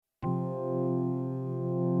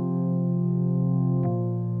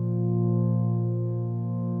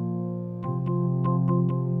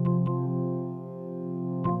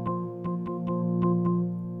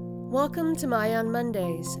Welcome to My on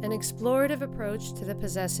Mondays, an explorative approach to the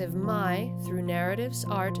possessive my through narratives,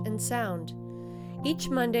 art, and sound. Each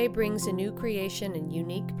Monday brings a new creation and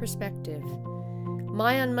unique perspective.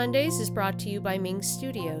 My on Mondays is brought to you by MING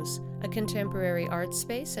Studios, a contemporary art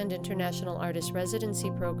space and international artist residency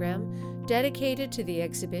program dedicated to the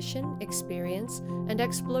exhibition, experience, and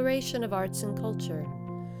exploration of arts and culture.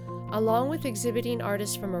 Along with exhibiting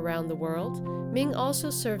artists from around the world, MING also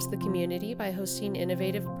serves the community by hosting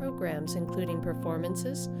innovative programs including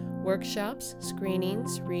performances, workshops,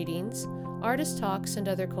 screenings, readings, artist talks, and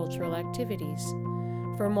other cultural activities.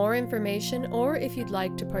 For more information, or if you'd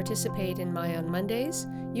like to participate in My on Mondays,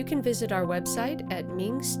 you can visit our website at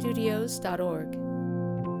mingstudios.org.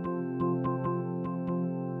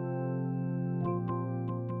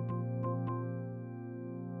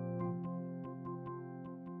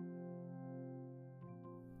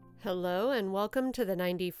 Hello and welcome to the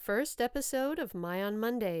 91st episode of My on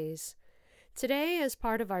Mondays. Today, as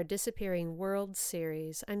part of our Disappearing World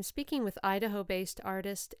series, I'm speaking with Idaho-based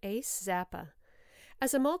artist Ace Zappa.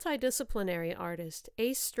 As a multidisciplinary artist,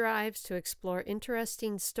 Ace strives to explore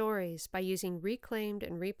interesting stories by using reclaimed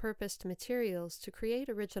and repurposed materials to create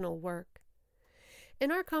original work.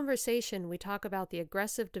 In our conversation, we talk about the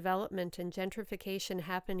aggressive development and gentrification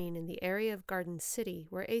happening in the area of Garden City,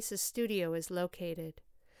 where Ace's studio is located.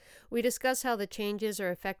 We discuss how the changes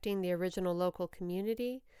are affecting the original local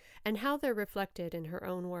community and how they're reflected in her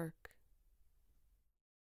own work.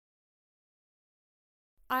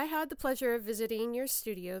 I had the pleasure of visiting your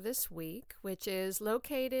studio this week, which is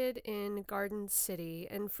located in Garden City.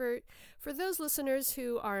 And for those listeners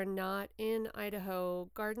who are not in Idaho,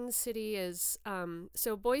 Garden City is,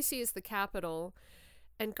 so Boise is the capital,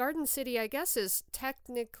 and Garden City, I guess, is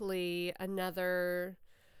technically another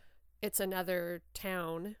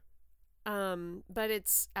town. But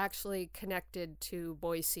it's actually connected to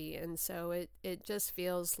Boise, and so it just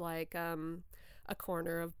feels like a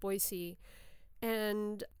corner of Boise.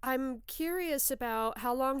 And I'm curious about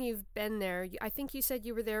how long you've been there. I think you said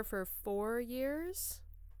you were there for 4 years?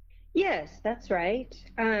 Yes, that's right.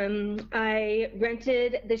 I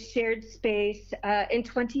rented the shared space in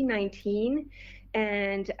 2019.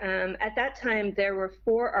 And at that time, there were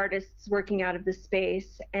 4 artists working out of the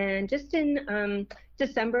space. And just in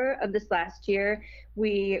December of this last year,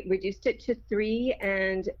 we reduced it to 3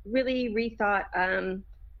 and really rethought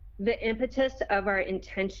the impetus of our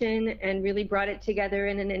intention and really brought it together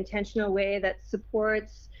in an intentional way that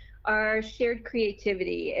supports our shared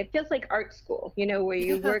creativity. It feels like art school, where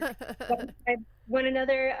you work alongside one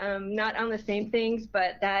another, not on the same things,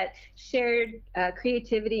 but that shared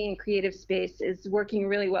creativity and creative space is working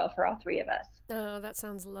really well for all 3 of us. Oh, that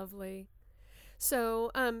sounds lovely.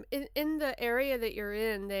 So in the area that you're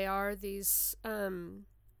in, they are these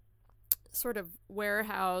sort of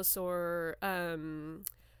warehouse or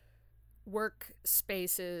work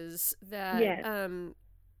spaces that Yes.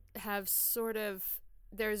 have sort of,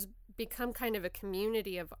 there's become kind of a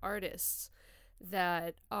community of artists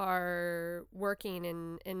that are working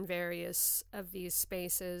in various of these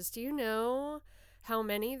spaces. Do you know how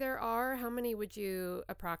many there are? How many would you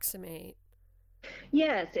approximate?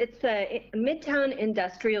 Yes, it's a Midtown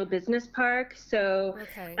Industrial Business Park. So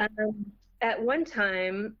Okay. at one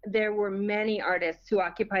time, there were many artists who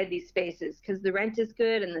occupied these spaces because the rent is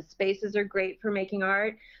good and the spaces are great for making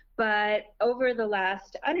art. But over the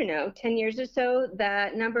last, 10 years or so,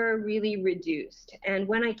 that number really reduced. And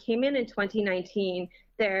when I came in 2019,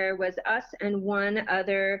 there was us and one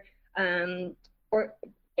other or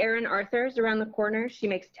Erin Arthur's around the corner. She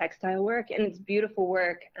makes textile work and it's beautiful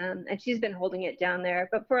work. And she's been holding it down there.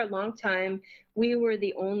 But for a long time, we were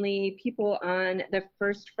the only people on the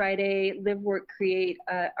first Friday Live, Work, Create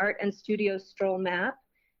art and studio stroll map.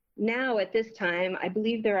 Now at this time, I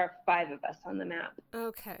believe there are 5 of us on the map.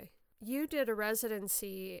 Okay. You did a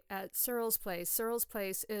residency at Searles Place. Searles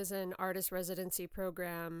Place is an artist residency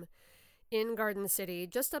program in Garden City,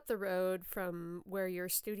 just up the road from where your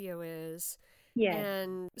studio is. Yes.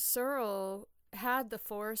 And Searle had the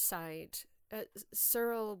foresight.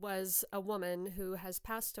 Searle was a woman who has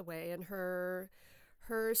passed away, and her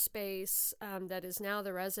space that is now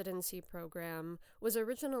the residency program was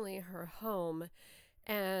originally her home,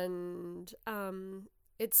 and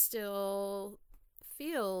it still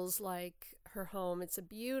feels like her home. It's a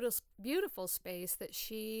beautiful space that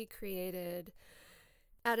she created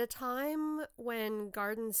at a time when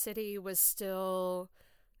Garden City was still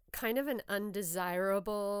kind of an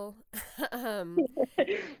undesirable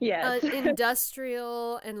Yes.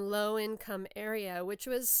 industrial and low-income area, which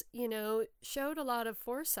was, showed a lot of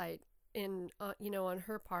foresight in, on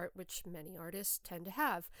her part, which many artists tend to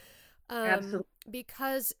have. Absolutely.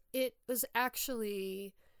 because it was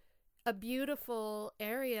actually a beautiful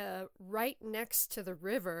area right next to the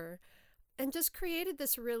river and just created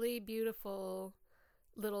this really beautiful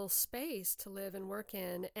little space to live and work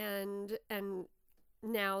in. And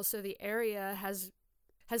now, so the area has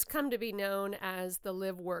come to be known as the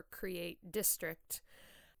Live Work Create District.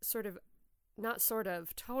 Sort of, not sort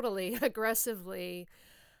of, totally aggressively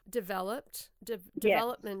developed. Yes.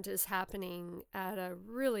 Development is happening at a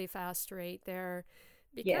really fast rate there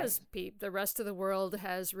Yes. because the rest of the world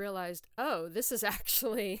has realized, oh, this is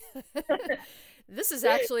actually this is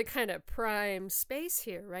actually kind of prime space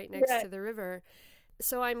here right next Right. to the river.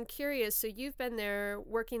 So I'm curious, so you've been there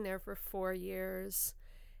working there for 4 years,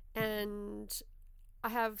 and I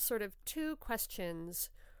have sort of two questions.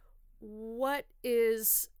 What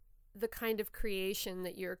is the kind of creation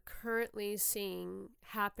that you're currently seeing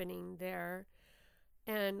happening there,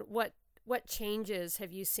 and what changes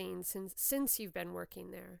have you seen since you've been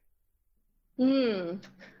working there? Hmm.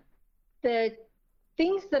 The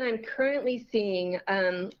things that I'm currently seeing,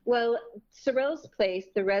 well, Sorrells Place,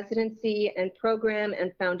 the residency and program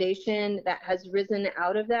and foundation that has risen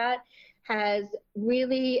out of that, has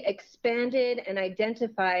really expanded and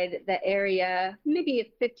identified the area, maybe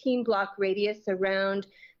a 15 block radius around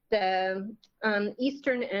the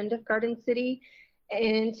eastern end of Garden City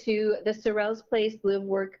into the Sorrells Place Live,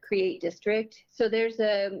 Work, Create District. So there's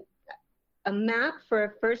a map for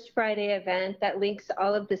a First Friday event that links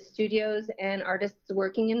all of the studios and artists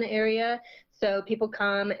working in the area. So people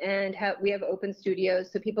come and we have open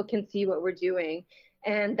studios so people can see what we're doing.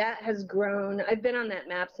 And that has grown. I've been on that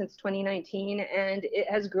map since 2019 and it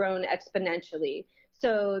has grown exponentially.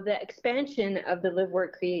 So the expansion of the Live,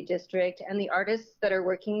 Work, Create district and the artists that are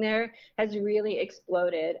working there has really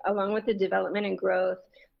exploded, along with the development and growth.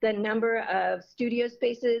 The number of studio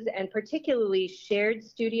spaces and particularly shared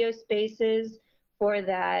studio spaces for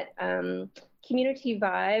that community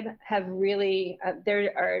vibe have really,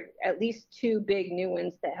 there are at least two big new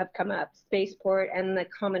ones that have come up, Spaceport and the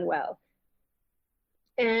Commonwealth.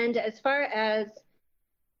 And as far as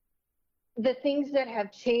the things that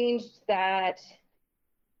have changed that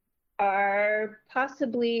are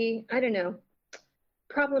possibly, I don't know,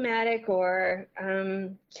 problematic or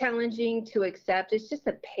challenging to accept. It's just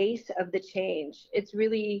the pace of the change. It's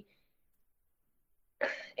really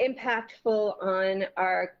impactful on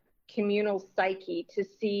our communal psyche to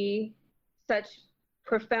see such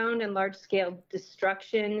profound and large scale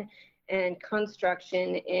destruction and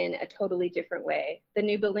construction in a totally different way. The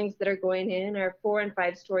new buildings that are going in are 4 and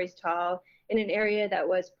 5 stories tall in an area that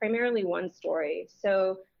was primarily 1 story.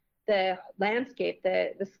 So the landscape,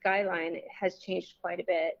 the skyline has changed quite a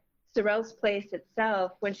bit. Sorrells Place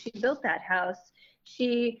itself, when she built that house,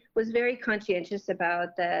 she was very conscientious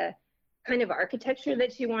about the kind of architecture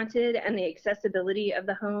that she wanted and the accessibility of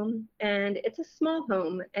the home. And it's a small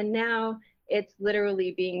home, and now it's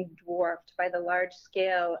literally being dwarfed by the large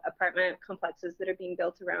scale apartment complexes that are being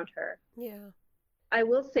built around her. Yeah. I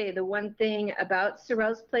will say the one thing about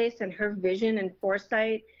Sorrells Place and her vision and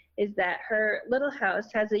foresight is that her little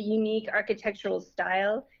house has a unique architectural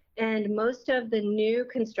style, and most of the new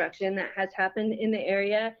construction that has happened in the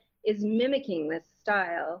area is mimicking this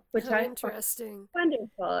style, which Oh, I find interesting.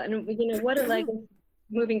 wonderful. And what a legacy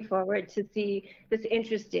moving forward to see this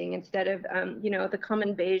interesting instead of the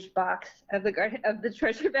common beige box of the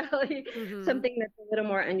Treasure Valley, Mm-hmm. something that's a little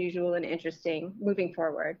more unusual and interesting moving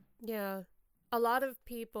forward. Yeah. A lot of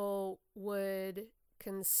people would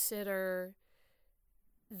consider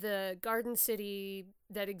the Garden City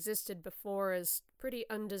that existed before as pretty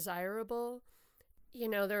undesirable. You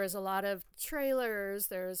know, there is a lot of trailers,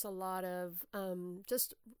 there's a lot of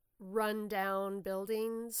just run-down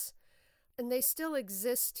buildings, and they still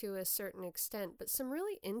exist to a certain extent, but some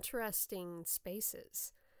really interesting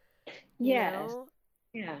spaces. You Yes. know,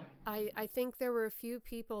 Yeah. I think there were a few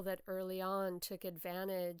people that early on took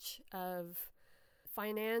advantage of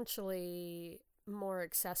financially more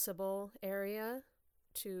accessible area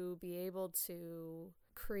to be able to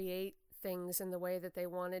create things in the way that they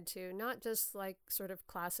wanted to, not just like sort of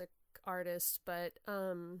classic artists, but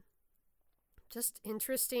just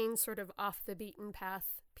interesting sort of off the beaten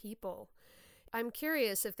path people. I'm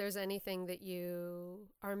curious if there's anything that you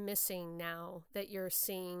are missing now that you're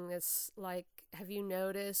seeing that's like, have you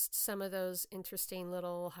noticed some of those interesting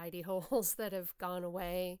little hidey holes that have gone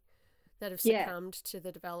away, that have Yes. succumbed to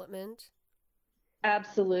the development?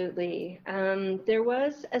 Absolutely. There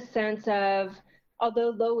was a sense of,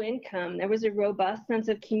 although low income, there was a robust sense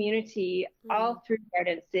of community Mm, all through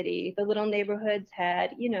Garden City. The little neighborhoods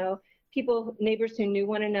had, people, neighbors who knew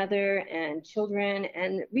one another, and children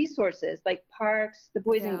and resources like parks, the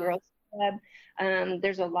Boys and yeah. Girls club.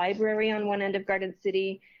 There's a library on one end of Garden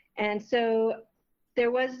City. And so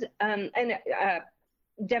there was, and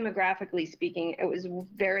demographically speaking, it was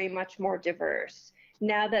very much more diverse.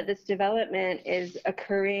 Now that this development is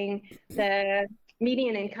occurring, the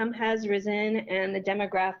median income has risen and the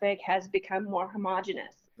demographic has become more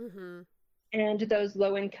homogenous. Mm-hmm. And those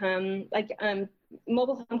low income, like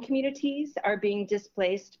mobile home communities, are being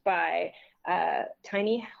displaced by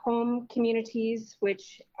tiny home communities,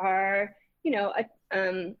 which are,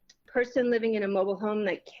 a person living in a mobile home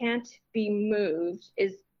that can't be moved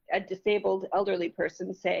is a disabled elderly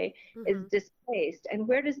person, say, is Mm-hmm. displaced. And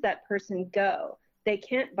where does that person go? They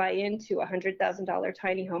can't buy into a $100,000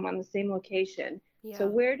 tiny home on the same location. So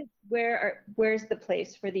Yeah. where's the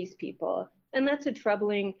place for these people? And that's a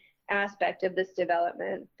troubling aspect of this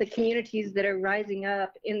development. The communities that are rising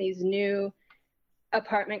up in these new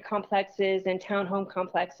apartment complexes and townhome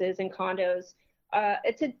complexes and condos,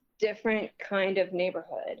 it's a different kind of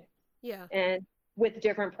neighborhood Yeah. and with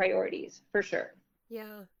different priorities for sure.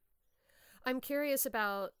 Yeah. I'm curious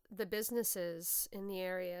about the businesses in the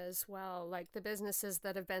area as well, like the businesses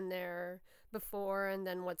that have been there before and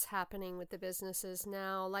then what's happening with the businesses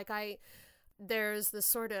now. There's this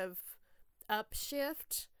sort of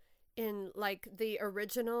upshift in like the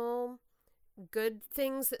original good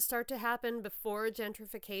things that start to happen before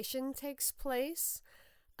gentrification takes place.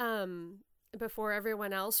 Um, Before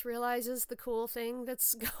everyone else realizes the cool thing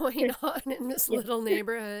that's going on in this Yeah. little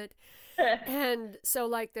neighborhood. And so,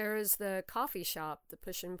 like, there is the coffee shop, the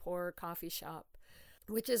Push and Pour coffee shop,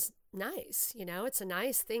 which is nice. It's a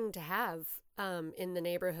nice thing to have in the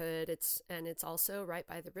neighborhood. It's also right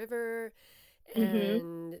by the river, Mm-hmm.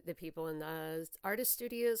 and the people in the artist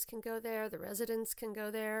studios can go there, the residents can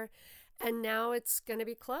go there. And now it's going to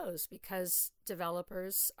be closed because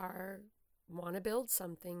developers are want to build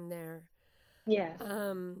something there. Yes.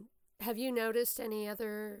 Um, have you noticed any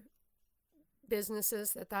other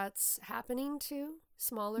businesses that's happening to?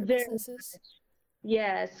 Smaller Very businesses?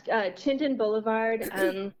 Yes, Chinden Boulevard,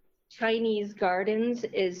 Chinese Gardens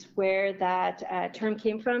is where that term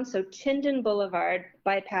came from. So Chinden Boulevard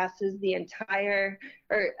bypasses the entire,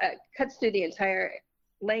 or cuts through the entire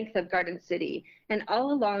length of Garden City, and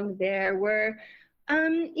all along there were,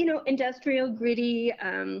 industrial, gritty,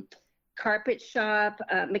 carpet shop,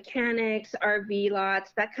 mechanics, RV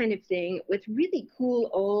lots, that kind of thing, with really cool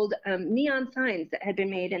old neon signs that had been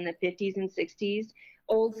made in the 50s and 60s,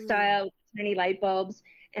 old Mm, style, tiny light bulbs.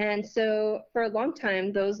 And so for a long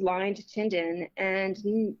time, those lined Chinden. And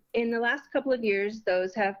in the last couple of years,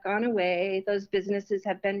 those have gone away. Those businesses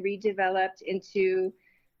have been redeveloped into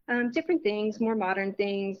different things, more modern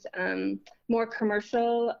things, more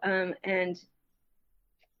commercial and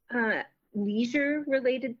uh, leisure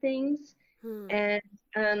related things. hmm.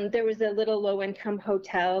 And there was a little low income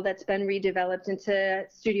hotel that's been redeveloped into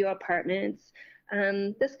studio apartments,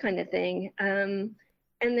 this kind of thing.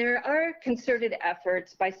 And there are concerted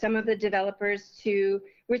efforts by some of the developers to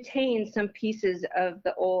retain some pieces of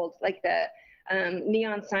the old, like the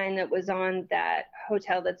neon sign that was on that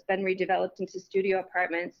hotel that's been redeveloped into studio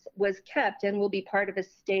apartments was kept and will be part of a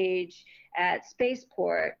stage at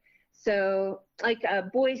Spaceport. So, like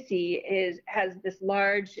Boise has this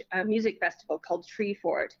large music festival called Tree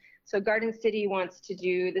Fort. So Garden City wants to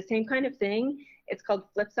do the same kind of thing. It's called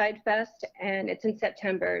Flipside Fest, and it's in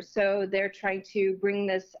September. So they're trying to bring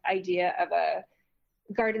this idea of a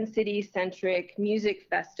Garden City centric music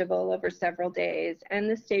festival over several days, and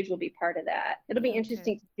this stage will be part of that. It'll be Okay.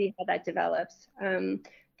 interesting to see how that develops.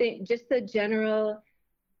 Just the general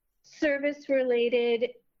service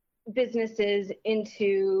related businesses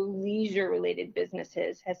into leisure related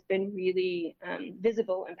businesses has been really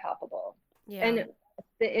visible and palpable. Yeah. And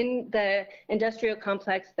in the industrial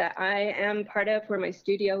complex that I am part of, where my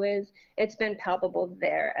studio is, it's been palpable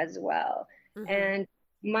there as well. Mm-hmm. And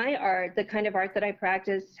my art, the kind of art that I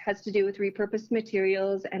practice, has to do with repurposed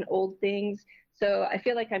materials and old things. So I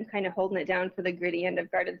feel like I'm kind of holding it down for the gritty end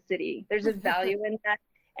of Garden City. There's a value in that,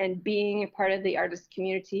 and being a part of the artist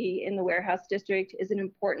community in the warehouse district is an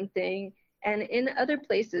important thing. And in other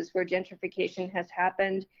places where gentrification has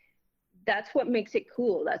happened, that's what makes it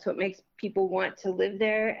cool. That's what makes people want to live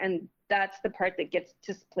there. And that's the part that gets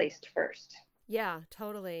displaced first. Yeah,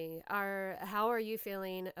 totally. How are you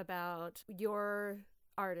feeling about your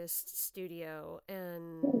artist studio Mm,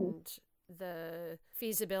 and the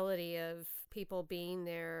feasibility of people being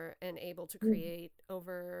there and able to mm, create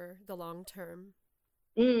over the long term?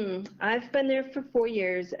 I've been there for 4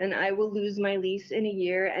 years, and I will lose my lease in a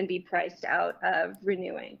year and be priced out of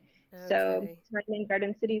renewing. So Okay. time in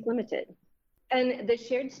Garden City is limited. And the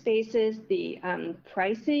shared spaces, the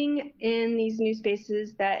pricing in these new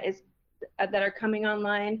spaces, that is that are coming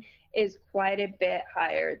online is quite a bit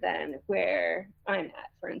higher than where I'm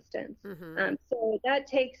at, for instance. Mm-hmm. So that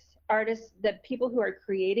takes artists, the people who are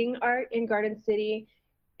creating art in Garden City,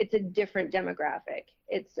 it's a different demographic.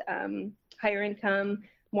 It's higher income,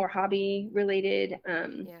 more hobby related.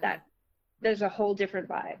 Yeah. That there's a whole different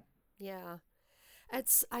vibe. Yeah.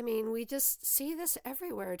 I mean, we just see this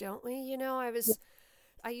everywhere, don't we?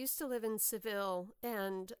 I used to live in Seville,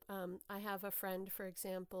 and I have a friend, for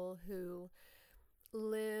example, who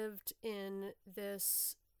lived in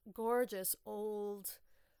this gorgeous old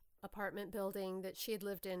apartment building that she had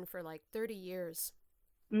lived in for like 30 years.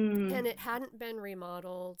 Mm, And it hadn't been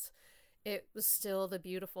remodeled. It was still the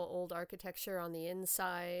beautiful old architecture on the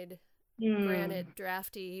inside. mm. Granted,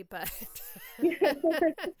 drafty, but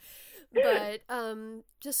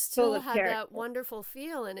just Full still of had that character. wonderful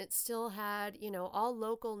feel, and it still had, all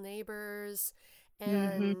local neighbors, Hmm.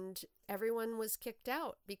 and everyone was kicked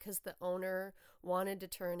out because the owner wanted to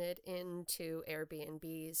turn it into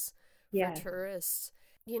Airbnbs for Yes. tourists.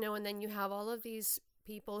 And then you have all of these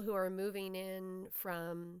people who are moving in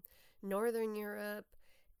from Northern Europe,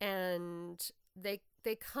 and they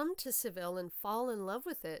come to Seville and fall in love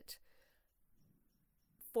with it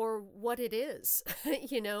for what it is,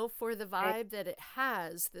 for the Right. vibe that it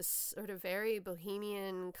has, this sort of very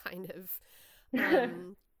bohemian kind of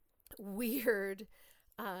um, weird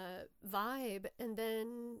vibe. And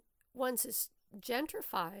then once it's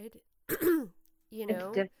gentrified, you It's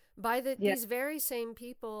know, different. by Yeah. these very same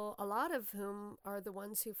people, a lot of whom are the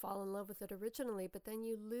ones who fall in love with it originally, but then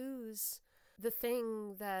you lose the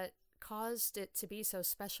thing that caused it to be so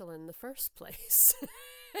special in the first place.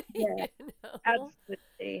 Yeah. you know?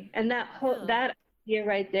 Absolutely. And Yeah. that idea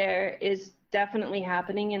right there is definitely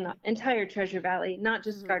happening in the entire Treasure Valley, not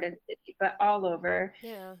just Mm-hmm. Garden City, but all over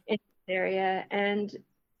Yeah. in this area. And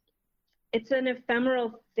it's an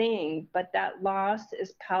ephemeral thing, but that loss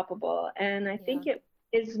is palpable. And I Yeah. think it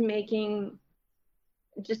is making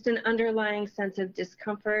just an underlying sense of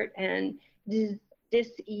discomfort and dis-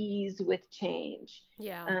 dis-ease with change,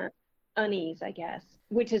 Yeah. uh, unease, I guess,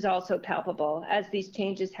 which is also palpable as these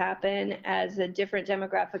changes happen, as a different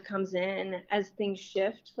demographic comes in, as things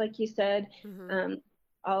shift, like you said. Mm-hmm. Um,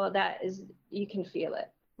 all of that is, you can feel it.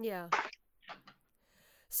 Yeah.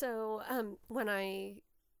 So when I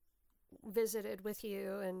visited with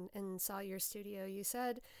you and saw your studio, you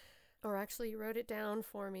said, or actually you wrote it down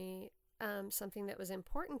for me, something that was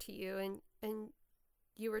important to you, and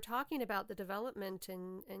you were talking about the development,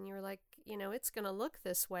 and you were like, it's going to look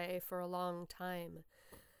this way for a long time.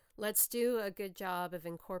 Let's do a good job of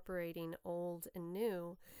incorporating old and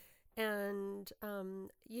new. And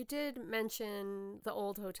you did mention the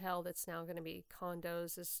old hotel that's now going to be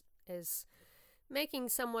condos is making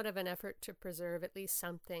somewhat of an effort to preserve at least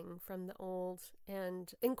something from the old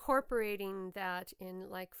and incorporating that in,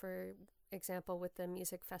 like, for example, with the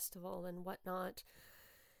music festival and whatnot,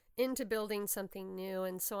 into building something new.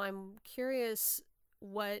 And so I'm curious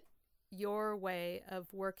what your way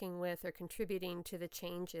of working with or contributing to the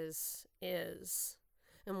changes is.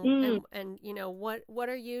 And, Mm. and, and what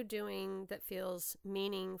are you doing that feels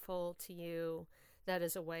meaningful to you, that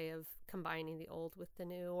is a way of combining the old with the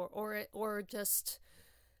new, or just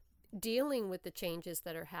dealing with the changes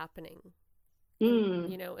that are happening,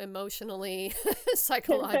 and Mm. emotionally,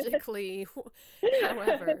 psychologically,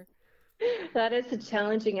 however. That is a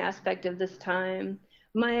challenging aspect of this time.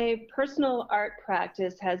 My personal art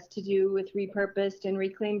practice has to do with repurposed and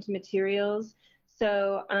reclaimed materials.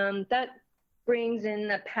 So that brings in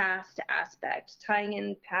the past aspect, tying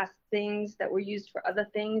in past things that were used for other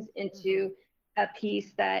things Mm-hmm. into a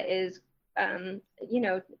piece that is, you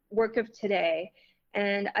know, work of today.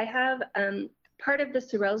 And I have part of the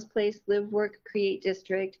Sorrells Place Live, Work, Create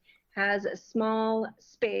District has a small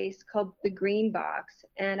space called the Green Box.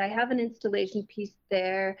 And I have an installation piece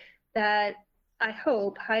there that I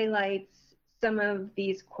hope highlights some of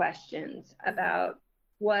these questions Mm-hmm. about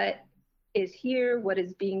what is here, what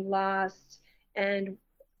is being lost, and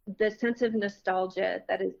the sense of nostalgia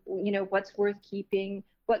that is, you know, what's worth keeping,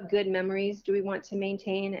 what good memories do we want to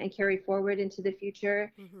maintain and carry forward into the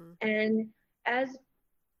future. Mm-hmm. And as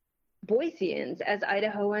Boiseans, as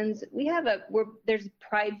Idahoans, we have there's a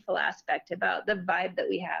prideful aspect about the vibe that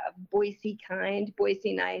we have. Boise kind,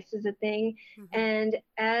 Boise nice is a thing. Mm-hmm. And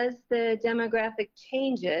as the demographic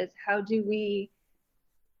changes, how do we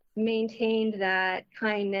maintain that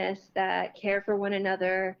kindness, that care for one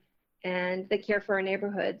another, and the care for our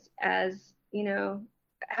neighborhoods? As, you know,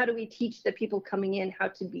 how do we teach the people coming in how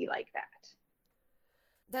to be like that?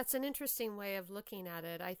 That's an interesting way of looking at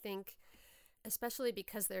it. I think, especially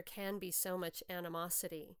because there can be so much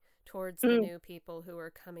animosity towards the new people who are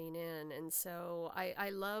coming in. And so I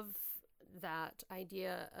love that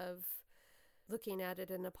idea of looking at it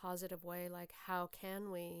in a positive way, like how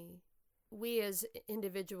can we as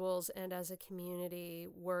individuals and as a community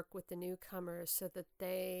work with the newcomers so that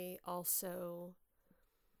they also,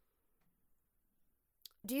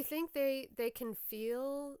 do you think they can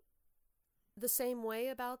feel the same way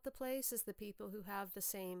about the place as the people who have the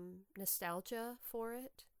same nostalgia for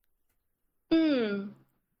it? Mm.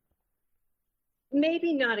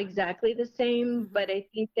 Maybe not exactly the same, but I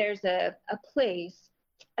think there's a place.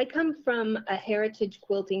 I come from a heritage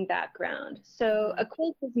quilting background. So a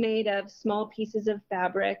quilt is made of small pieces of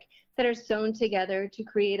fabric that are sewn together to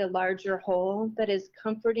create a larger whole that is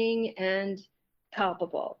comforting and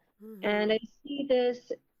palpable. And I see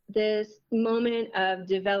this moment of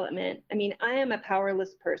development. I mean, I am a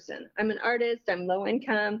powerless person. I'm an artist, I'm low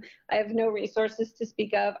income, I have no resources to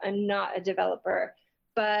speak of, I'm not a developer,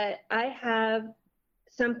 but I have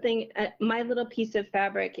something, my little piece of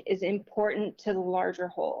fabric is important to the larger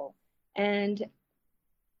whole. And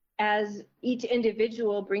as each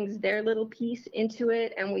individual brings their little piece into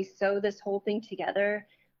it and we sew this whole thing together,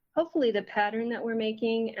 hopefully the pattern that we're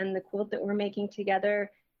making and the quilt that we're making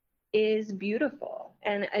together is beautiful.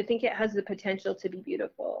 And I think it has the potential to be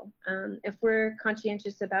beautiful if we're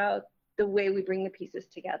conscientious about the way we bring the pieces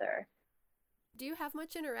together. Do you have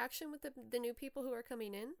much interaction with the new people who are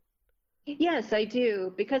coming in? Yes, I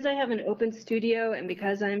do. Because I have an open studio and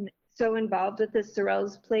because I'm so involved with the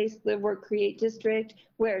Sorrells Place Live Work Create District,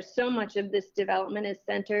 where so much of this development is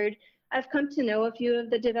centered, I've come to know a few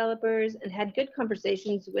of the developers and had good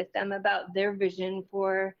conversations with them about their vision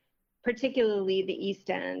for particularly the East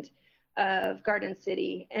End of Garden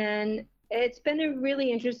City. And it's been a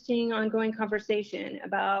really interesting ongoing conversation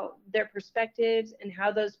about their perspectives and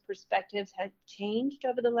how those perspectives have changed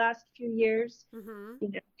over the last few years. You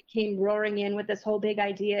know, came roaring in with this whole big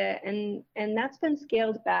idea, and that's been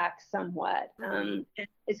scaled back somewhat.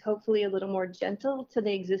 Is hopefully a little more gentle to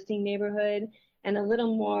the existing neighborhood and a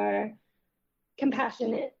little more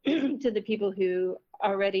compassionate to the people who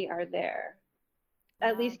already are there,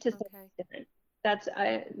 at least to some extent.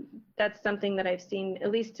 That's something that I've seen, at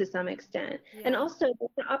least to some extent. Yeah. And also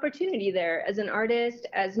there's an opportunity there as an artist,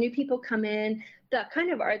 as new people come in. The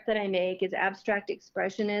kind of art that I make is abstract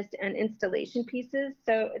expressionist and installation pieces.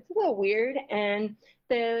 So it's a little weird. And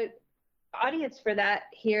the audience for that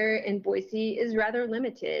here in Boise is rather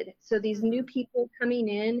limited. So these new people coming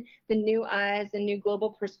in, the new eyes and new global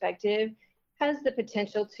perspective has the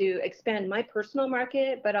potential to expand my personal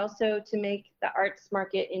market, but also to make the arts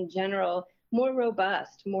market in general more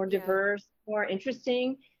robust, more diverse, more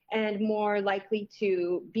interesting, and more likely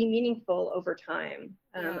to be meaningful over time.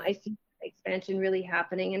 I see expansion really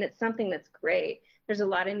happening, and it's something that's great. There's a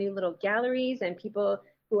lot of new little galleries and people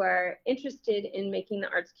who are interested in making the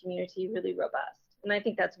arts community really robust. And I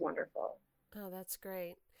think that's wonderful. Oh, that's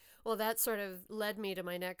great. Well, that sort of led me to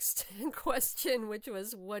my next question, which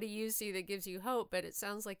was, what do you see that gives you hope? But it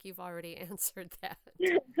sounds like you've already answered that.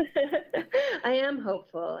 I am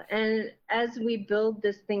hopeful. And as we build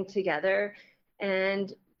this thing together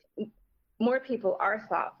and more people are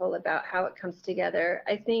thoughtful about how it comes together,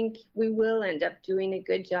 I think we will end up doing a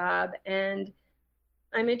good job. And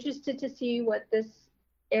I'm interested to see what this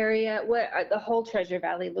area, what the whole Treasure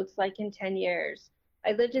Valley looks like in 10 years.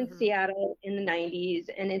 I lived in Seattle in the 90s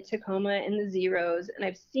and in Tacoma in the zeros, and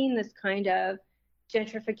I've seen this kind of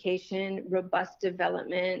gentrification, robust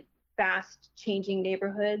development, fast changing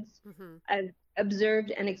neighborhoods. I've observed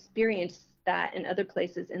and experienced that in other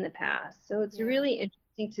places in the past. So it's really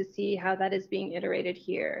interesting to see how that is being iterated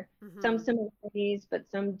here. Some similarities, but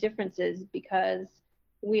some differences, because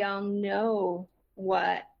we all know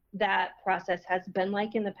what that process has been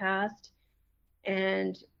like in the past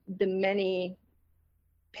and the many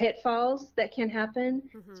pitfalls that can happen.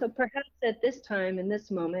 So perhaps at this time, in this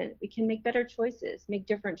moment, we can make better choices, make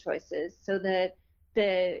different choices, so that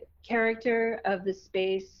the character of the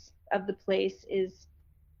space, of the place, is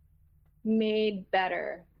made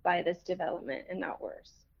better by this development and not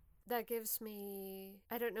worse. That gives me,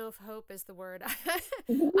 I don't know if hope is the word.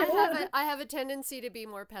 I have a tendency to be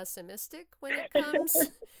more pessimistic when it comes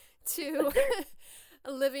to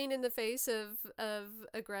living in the face of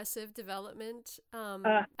aggressive development.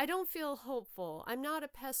 I don't feel hopeful. I'm not a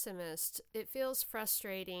pessimist. It feels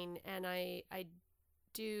frustrating, and I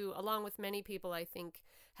do, along with many people, I think,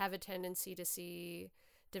 have a tendency to see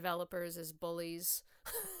developers as bullies.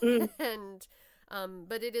 And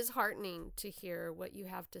but it is heartening to hear what you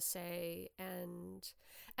have to say, and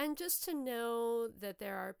just to know that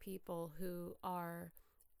there are people who are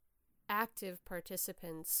active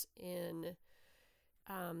participants in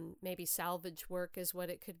maybe salvage work is what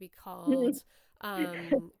it could be called,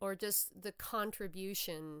 or just the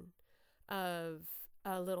contribution of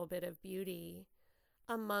a little bit of beauty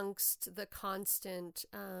amongst the constant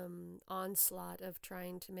onslaught of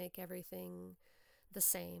trying to make everything the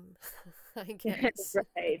same, I guess.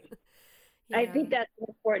 Right. Yeah. I think that's an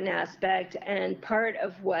important aspect, and part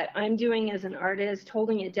of what I'm doing as an artist,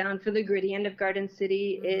 holding it down for the gritty end of Garden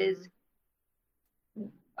City, is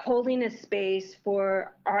holding a space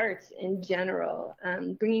for arts in general,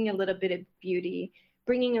 bringing a little bit of beauty,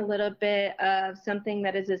 bringing a little bit of something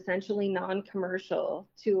that is essentially non-commercial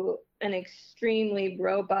to an extremely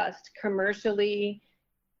robust, commercially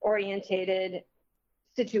orientated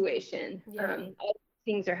situation. Yeah. All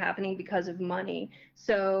things are happening because of money.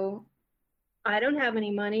 So I don't have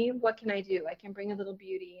any money. What can I do? I can bring a little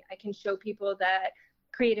beauty. I can show people that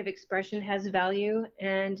creative expression has value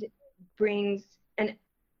and brings an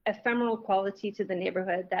ephemeral quality to the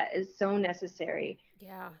neighborhood that is so necessary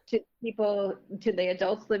Yeah. to people, to the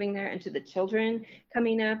adults living there, and to the children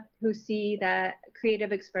coming up who see that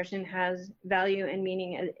creative expression has value and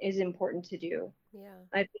meaning and is important to do. Yeah.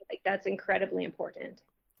 I feel like that's incredibly important.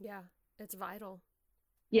 Yeah. It's vital.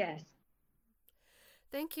 Yes.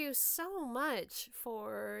 Thank you so much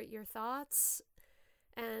for your thoughts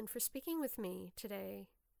and for speaking with me today.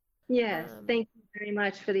 Yes. Thank you very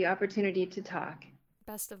much for the opportunity to talk.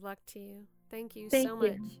 Best of luck to you. Thank you Thank so you.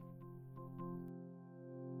 much.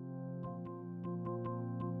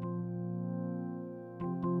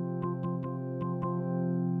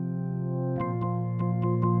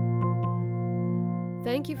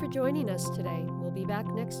 Thank you for joining us today. We'll be back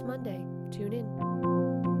next Monday. Tune in.